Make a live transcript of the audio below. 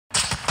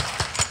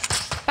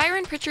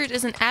Byron Pritchard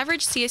is an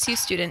average CSU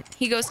student.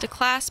 He goes to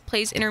class,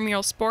 plays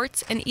intramural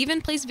sports, and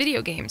even plays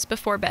video games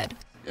before bed.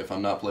 If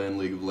I'm not playing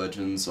League of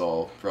Legends,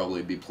 I'll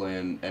probably be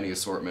playing any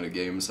assortment of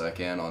games I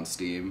can on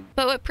Steam.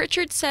 But what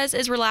Pritchard says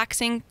is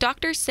relaxing,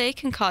 doctors say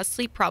can cause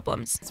sleep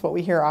problems. What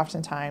we hear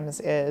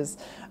oftentimes is,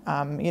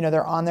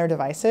 they're on their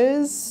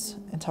devices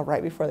until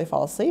right before they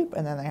fall asleep,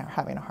 and then they're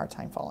having a hard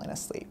time falling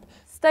asleep.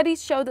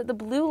 Studies show that the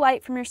blue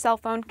light from your cell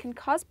phone can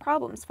cause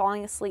problems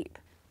falling asleep.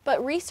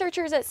 But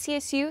researchers at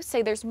CSU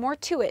say there's more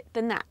to it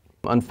than that.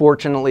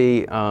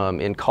 Unfortunately,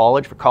 in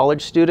college, for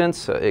college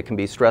students, it can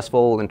be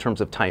stressful in terms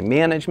of time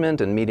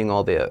management and meeting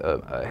all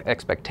the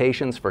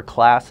expectations for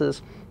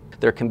classes.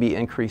 There can be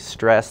increased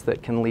stress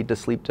that can lead to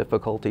sleep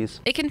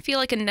difficulties. It can feel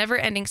like a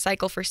never-ending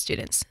cycle for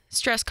students.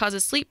 Stress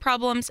causes sleep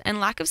problems, and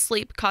lack of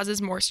sleep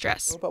causes more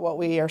stress. But what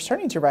we are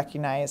starting to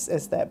recognize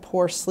is that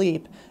poor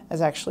sleep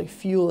is actually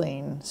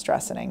fueling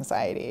stress and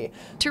anxiety.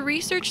 To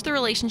research the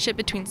relationship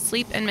between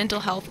sleep and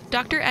mental health,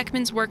 Dr.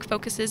 Ekman's work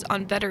focuses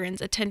on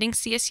veterans attending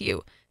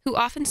CSU who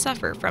often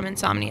suffer from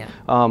insomnia.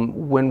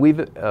 When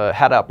we've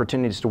had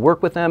opportunities to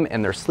work with them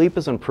and their sleep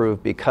is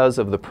improved because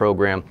of the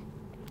program,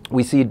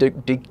 we see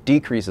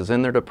decreases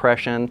in their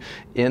depression,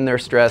 in their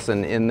stress,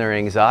 and in their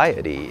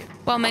anxiety.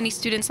 While many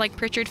students like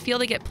Pritchard feel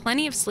they get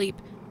plenty of sleep,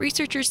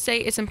 researchers say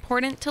it's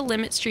important to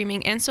limit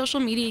streaming and social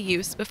media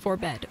use before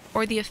bed,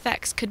 or the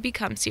effects could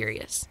become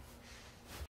serious.